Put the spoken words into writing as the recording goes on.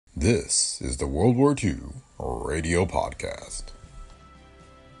This is the World War II Radio Podcast.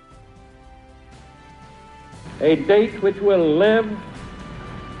 A date which will live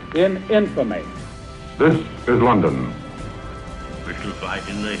in infamy. This is London. We shall fight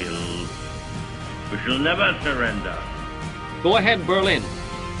in the hills. We shall never surrender. Go ahead, Berlin.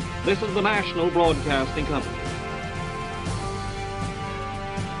 This is the National Broadcasting Company.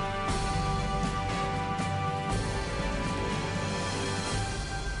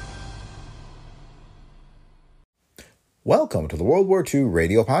 Welcome to the World War II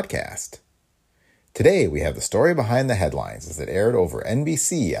Radio Podcast. Today we have the story behind the headlines as it aired over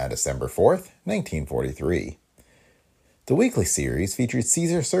NBC on December 4th, 1943. The weekly series featured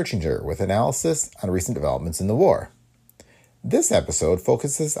Cesar Saerchinger with analysis on recent developments in the war. This episode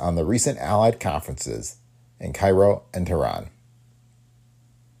focuses on the recent Allied conferences in Cairo and Teheran.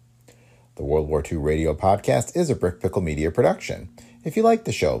 The World War II Radio Podcast is a Brick Pickle Media production. If you like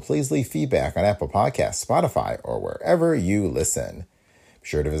the show, please leave feedback on Apple Podcasts, Spotify, or wherever you listen. Be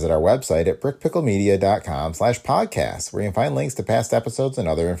sure to visit our website at brickpicklemedia.com/podcasts, where you can find links to past episodes and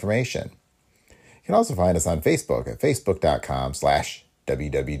other information. You can also find us on Facebook at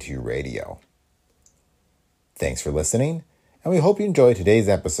facebook.com/WW2Radio. Thanks for listening, and we hope you enjoy today's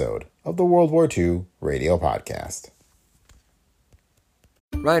episode of the World War II Radio Podcast.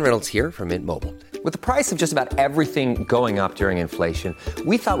 Ryan Reynolds here from Mint Mobile. With the price of just about everything going up during inflation,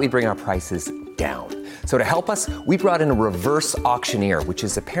 we thought we'd bring our prices down. So to help us, we brought in a reverse auctioneer, which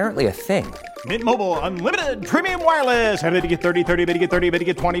is apparently a thing. Mint Mobile Unlimited Premium Wireless. How to get 30, 30, bit to get 30, bit to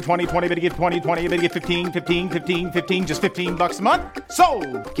get 20, 20, 20, bit to get 20, 20, bit to get 15, 15, 15, 15, just $15 a month?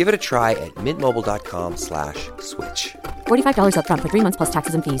 Sold! Give it a try at mintmobile.com/switch. $45 up front for 3 months plus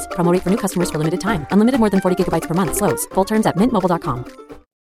taxes and fees. Promo rate for new customers for limited time. Unlimited more than 40 gigabytes per month. Slows full terms at mintmobile.com.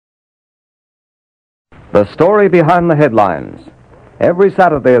 The story behind the headlines. Every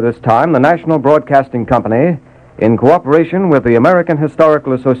Saturday at this time, the National Broadcasting Company, in cooperation with the American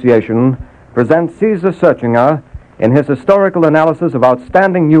Historical Association, presents Cesar Saerchinger in his historical analysis of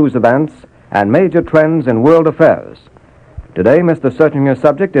outstanding news events and major trends in world affairs. Today, Mr. Saerchinger's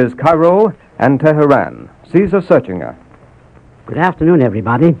subject is Cairo and Teheran. Cesar Saerchinger. Good afternoon,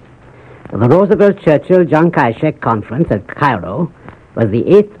 everybody. The Roosevelt-Churchill-John Kai-shek Conference at Cairo was the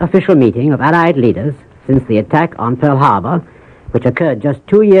 8th official meeting of Allied leaders since the attack on Pearl Harbor, which occurred just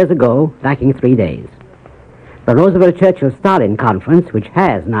 2 years ago, lacking 3 days. The Roosevelt-Churchill-Stalin Conference, which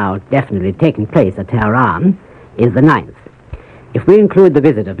has now definitely taken place at Tehran, is the 9th. If we include the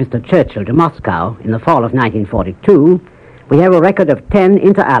visit of Mr. Churchill to Moscow in the fall of 1942, we have a record of 10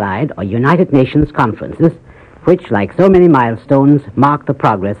 inter-Allied or United Nations conferences, which, like so many milestones, mark the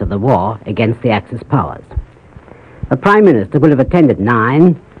progress of the war against the Axis powers. The Prime Minister will have attended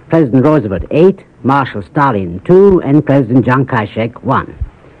 9, President Roosevelt 8, Marshal Stalin 2, and President Chiang Kai-shek 1.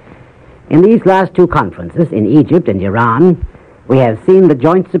 In these last 2 conferences, in Egypt and Iran, we have seen the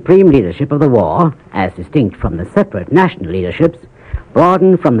joint supreme leadership of the war, as distinct from the separate national leaderships,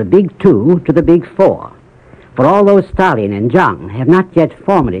 broaden from the Big Two to the Big Four. For although Stalin and Chiang have not yet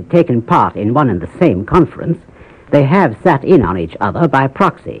formally taken part in one and the same conference, they have sat in on each other by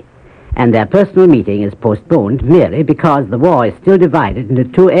proxy, and their personal meeting is postponed merely because the war is still divided into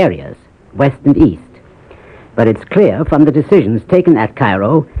 2 areas, West and East. But it's clear from the decisions taken at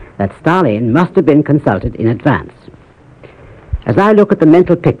Cairo that Stalin must have been consulted in advance. As I look at the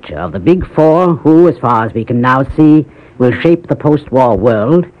mental picture of the Big Four who, as far as we can now see, will shape the post-war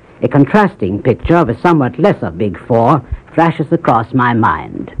world, a contrasting picture of a somewhat lesser Big Four flashes across my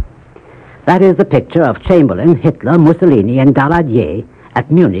mind. That is the picture of Chamberlain, Hitler, Mussolini, and Daladier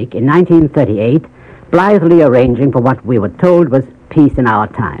at Munich in 1938, blithely arranging for what we were told was peace in our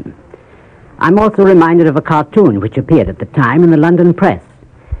time. I'm also reminded of a cartoon which appeared at the time in the London press.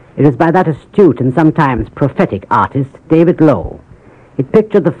 It is by that astute and sometimes prophetic artist, David Lowe. It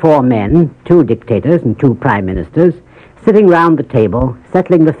pictured the 4 men, 2 dictators and 2 prime ministers, sitting round the table,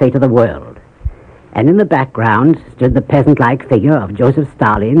 settling the fate of the world. And in the background stood the peasant-like figure of Joseph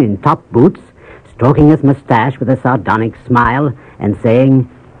Stalin in top boots, stroking his mustache with a sardonic smile and saying,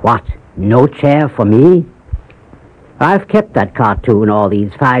 "What, no chair for me?" I've kept that cartoon all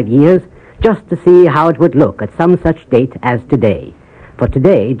these 5 years just to see how it would look at some such date as today. For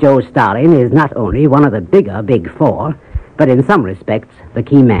today, Joe Stalin is not only one of the bigger Big Four, but in some respects the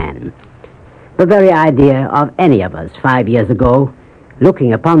key man. The very idea of any of us 5 years ago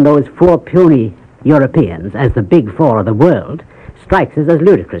looking upon those 4 puny Europeans as the Big Four of the world strikes us as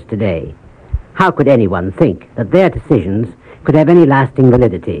ludicrous today. How could anyone think that their decisions could have any lasting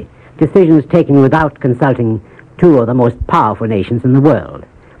validity, decisions taken without consulting 2 of the most powerful nations in the world?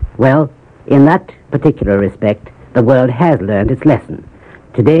 Well, in that particular respect, the world has learned its lesson.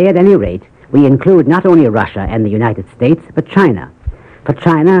 Today, at any rate, we include not only Russia and the United States, but China. For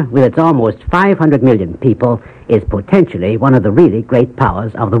China, with its almost 500 million people, is potentially one of the really great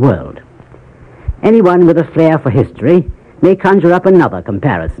powers of the world. Anyone with a flair for history may conjure up another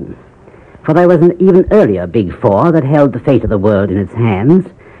comparison. For there was an even earlier Big Four that held the fate of the world in its hands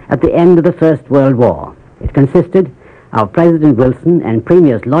at the end of the First World War. It consisted of President Wilson and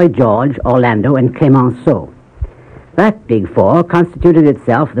Premiers Lloyd George, Orlando, and Clemenceau. That Big Four constituted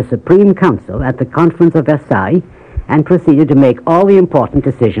itself the Supreme Council at the Conference of Versailles and proceeded to make all the important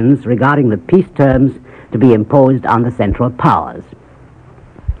decisions regarding the peace terms to be imposed on the Central Powers.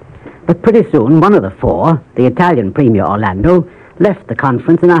 But pretty soon, one of the four, the Italian Premier Orlando, left the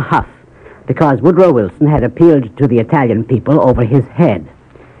conference in a huff because Woodrow Wilson had appealed to the Italian people over his head.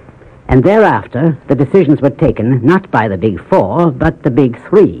 And thereafter, the decisions were taken not by the Big Four, but the Big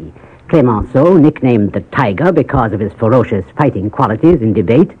Three. Clemenceau, nicknamed the Tiger because of his ferocious fighting qualities in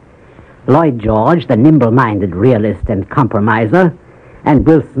debate, Lloyd George, the nimble-minded realist and compromiser, and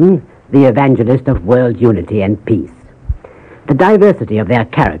Wilson, the evangelist of world unity and peace. The diversity of their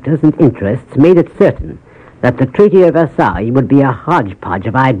characters and interests made it certain that the Treaty of Versailles would be a hodgepodge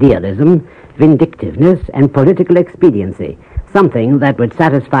of idealism, vindictiveness, and political expediency, something that would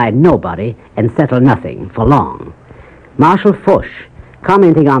satisfy nobody and settle nothing for long. Marshal Foch,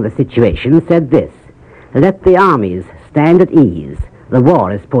 commenting on the situation, said this: "Let the armies stand at ease. The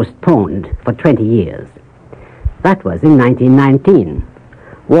war is postponed for 20 years. That was in 1919.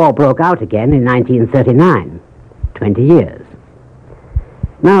 War broke out again in 1939. 20 years.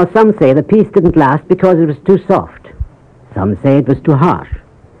 Now, some say the peace didn't last because it was too soft. Some say it was too harsh.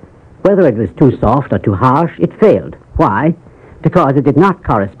 Whether it was too soft or too harsh, it failed. Why? Because it did not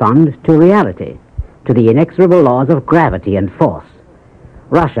correspond to reality, to the inexorable laws of gravity and force.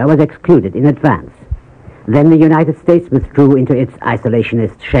 Russia was excluded in advance. Then the United States withdrew into its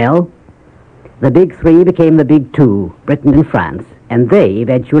isolationist shell. The Big Three became the Big Two, Britain and France, and they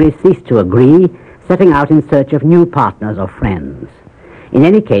eventually ceased to agree, setting out in search of new partners or friends. In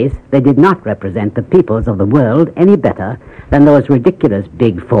any case, they did not represent the peoples of the world any better than those ridiculous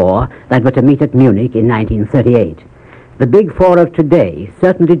Big Four that were to meet at Munich in 1938. The Big Four of today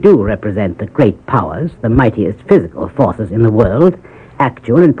certainly do represent the great powers, the mightiest physical forces in the world,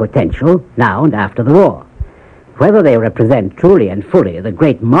 actual and potential, now and after the war. Whether they represent truly and fully the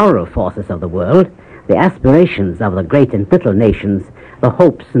great moral forces of the world, the aspirations of the great and little nations, the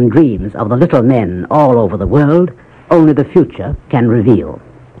hopes and dreams of the little men all over the world, only the future can reveal.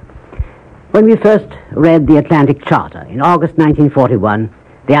 When we first read the Atlantic Charter in August 1941,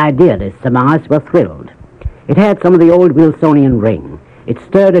 the idealists among us were thrilled. It had some of the old Wilsonian ring. It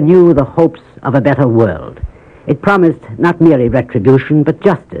stirred anew the hopes of a better world. It promised not merely retribution, but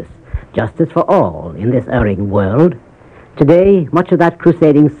justice for all in this erring world. Today, much of that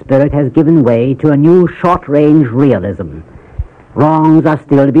crusading spirit has given way to a new short-range realism. Wrongs are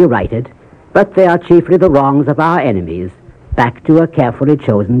still to be righted, but they are chiefly the wrongs of our enemies, back to a carefully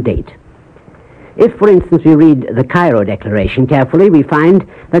chosen date. If, for instance, we read the Cairo Declaration carefully, we find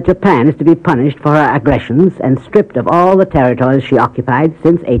that Japan is to be punished for her aggressions and stripped of all the territories she occupied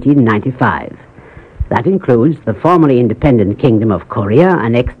since 1895. That includes the formerly independent Kingdom of Korea,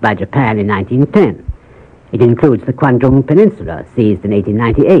 annexed by Japan in 1910. It includes the Kwangtung Peninsula, seized in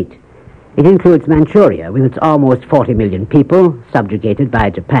 1898. It includes Manchuria, with its almost 40 million people, subjugated by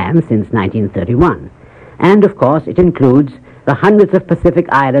Japan since 1931. And, of course, it includes the hundreds of Pacific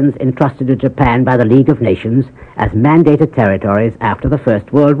islands entrusted to Japan by the League of Nations as mandated territories after the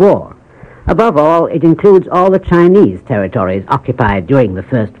First World War. Above all, it includes all the Chinese territories occupied during the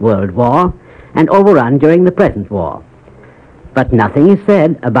First World War and overrun during the present war. But nothing is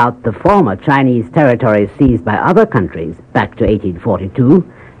said about the former Chinese territories seized by other countries back to 1842,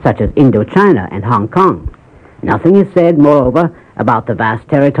 such as Indochina and Hong Kong. Nothing is said, moreover, about the vast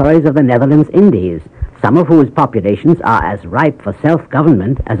territories of the Netherlands Indies, some of whose populations are as ripe for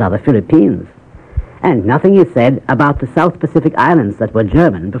self-government as are the Philippines. And nothing is said about the South Pacific Islands that were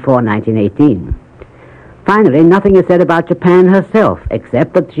German before 1918. Finally, nothing is said about Japan herself,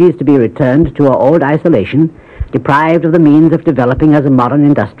 except that she is to be returned to her old isolation, deprived of the means of developing as a modern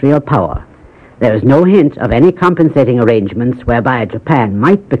industrial power. There is no hint of any compensating arrangements whereby Japan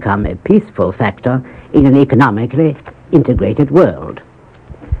might become a peaceful factor in an economically integrated world.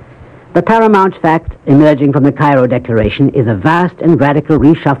 The paramount fact emerging from the Cairo Declaration is a vast and radical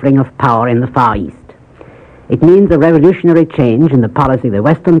reshuffling of power in the Far East. It means a revolutionary change in the policy of the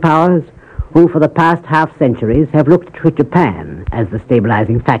Western powers, who for the past half-centuries have looked to Japan as the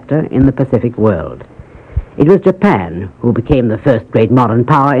stabilizing factor in the Pacific world. It was Japan who became the first great modern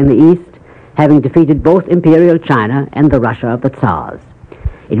power in the East, having defeated both Imperial China and the Russia of the Tsars.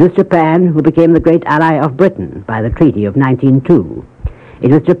 It was Japan who became the great ally of Britain by the Treaty of 1902.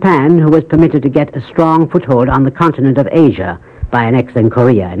 It was Japan who was permitted to get a strong foothold on the continent of Asia by annexing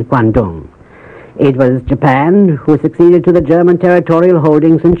Korea and Guangdong. It was Japan who succeeded to the German territorial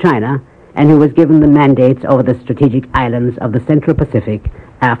holdings in China and who was given the mandates over the strategic islands of the Central Pacific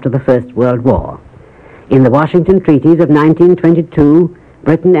after the First World War. In the Washington Treaties of 1922,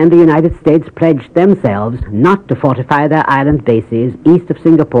 Britain and the United States pledged themselves not to fortify their island bases east of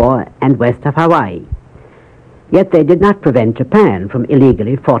Singapore and west of Hawaii. Yet they did not prevent Japan from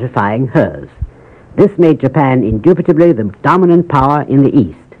illegally fortifying hers. This made Japan indubitably the dominant power in the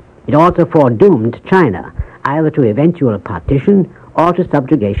East. It also foredoomed China either to eventual partition or to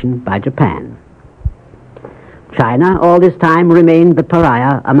subjugation by Japan. China all this time remained the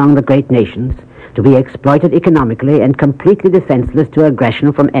pariah among the great nations, to be exploited economically and completely defenseless to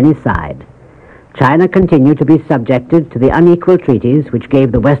aggression from any side. China continued to be subjected to the unequal treaties which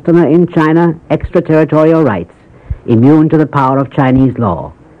gave the Westerner in China extraterritorial rights, immune to the power of Chinese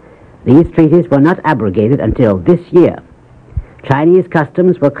law. These treaties were not abrogated until this year. Chinese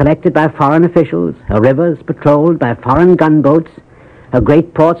customs were collected by foreign officials, her rivers patrolled by foreign gunboats, her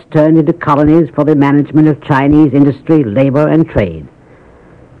great ports turned into colonies for the management of Chinese industry, labor, and trade.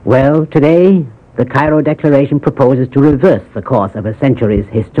 Well, today, the Cairo Declaration proposes to reverse the course of a century's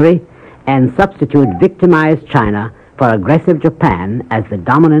history and substitute victimized China for aggressive Japan as the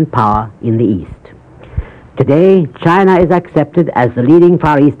dominant power in the East. Today, China is accepted as the leading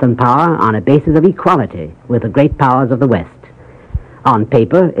Far Eastern power on a basis of equality with the great powers of the West. On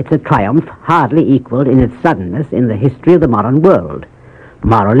paper, it's a triumph hardly equaled in its suddenness in the history of the modern world.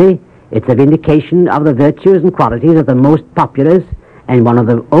 Morally, it's a vindication of the virtues and qualities of the most populous and one of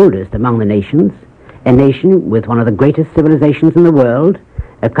the oldest among the nations, a nation with one of the greatest civilizations in the world,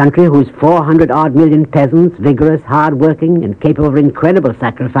 a country whose 400-odd million peasants, vigorous, hard-working, and capable of incredible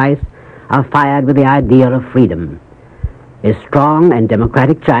sacrifice, are fired with the ideal of freedom. A strong and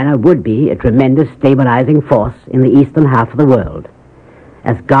democratic China would be a tremendous stabilizing force in the eastern half of the world.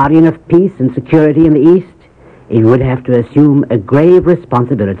 As guardian of peace and security in the East, it would have to assume a grave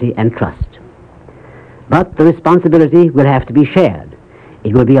responsibility and trust. But the responsibility will have to be shared.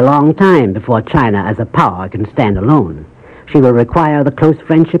 It will be a long time before China as a power can stand alone. She will require the close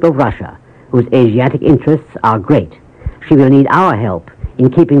friendship of Russia, whose Asiatic interests are great. She will need our help in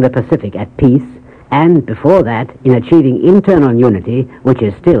keeping the Pacific at peace, and before that, in achieving internal unity, which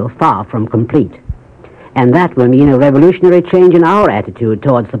is still far from complete. And that will mean a revolutionary change in our attitude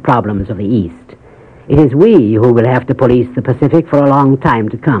towards the problems of the East. It is we who will have to police the Pacific for a long time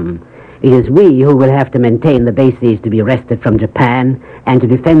to come. It is we who will have to maintain the bases to be wrested from Japan and to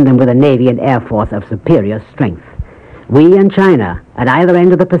defend them with a navy and air force of superior strength. We and China, at either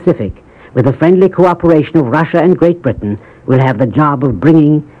end of the Pacific, with the friendly cooperation of Russia and Great Britain, will have the job of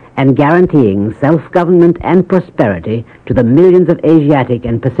bringing and guaranteeing self-government and prosperity to the millions of Asiatic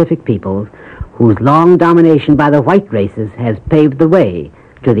and Pacific peoples whose long domination by the white races has paved the way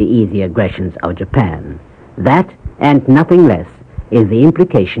to the easy aggressions of Japan. That, and nothing less, is the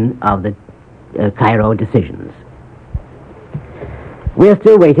implication of the Cairo decisions. We are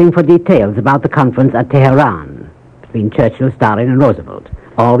still waiting for details about the conference at Teheran between Churchill, Stalin, and Roosevelt.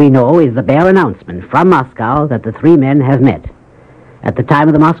 All we know is the bare announcement from Moscow that the three men have met. At the time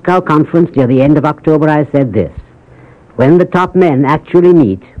of the Moscow conference near the end of October, I said this: when the top men actually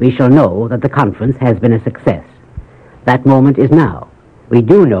meet, we shall know that the conference has been a success. That moment is now. We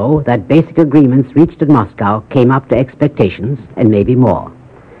do know that basic agreements reached at Moscow came up to expectations, and maybe more.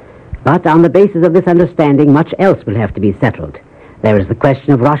 But on the basis of this understanding, much else will have to be settled. There is the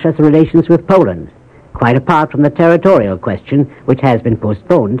question of Russia's relations with Poland, quite apart from the territorial question, which has been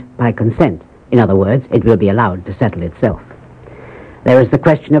postponed by consent. In other words, it will be allowed to settle itself. There is the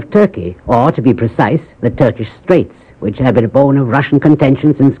question of Turkey, or, to be precise, the Turkish Straits, which have been a bone of Russian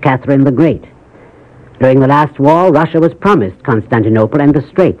contention since Catherine the Great. During the last war, Russia was promised Constantinople and the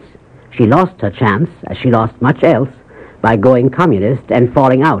Straits. She lost her chance, as she lost much else, by going communist and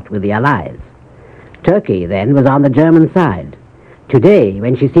falling out with the Allies. Turkey, then, was on the German side. Today,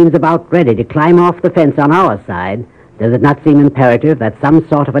 when she seems about ready to climb off the fence on our side, does it not seem imperative that some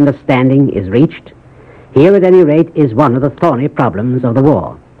sort of understanding is reached? Here, at any rate, is one of the thorny problems of the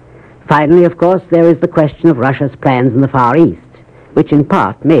war. Finally, of course, there is the question of Russia's plans in the Far East, which in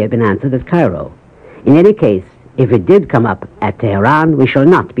part may have been answered at Cairo. In any case, if it did come up at Tehran, we shall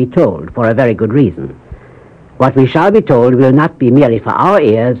not be told, for a very good reason. What we shall be told will not be merely for our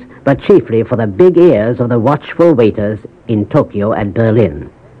ears, but chiefly for the big ears of the watchful waiters in Tokyo and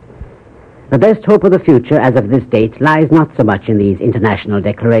Berlin. The best hope of the future as of this date lies not so much in these international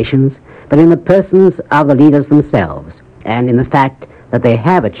declarations, but in the persons of the leaders themselves, and in the fact that they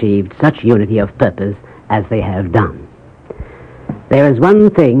have achieved such unity of purpose as they have done. There is one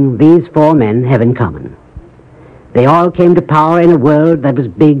thing these four men have in common. They all came to power in a world that was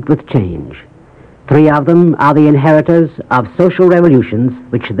big with change. Three of them are the inheritors of social revolutions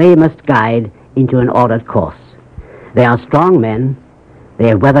which they must guide into an ordered course. They are strong men. They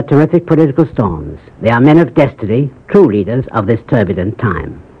have weathered terrific political storms. They are men of destiny, true leaders of this turbulent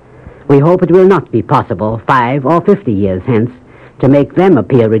time. We hope it will not be possible 5 or 50 years hence to make them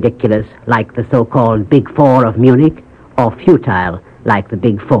appear ridiculous like the so-called Big Four of Munich or futile like the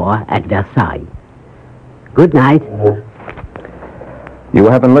Big Four at Versailles. Good night. You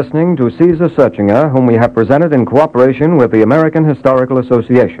have been listening to Cesar Saerchinger, whom we have presented in cooperation with the American Historical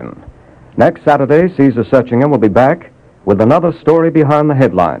Association. Next Saturday, Cesar Saerchinger will be back with another Story Behind the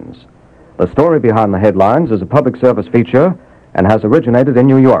Headlines. The Story Behind the Headlines is a public service feature and has originated in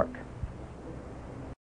New York.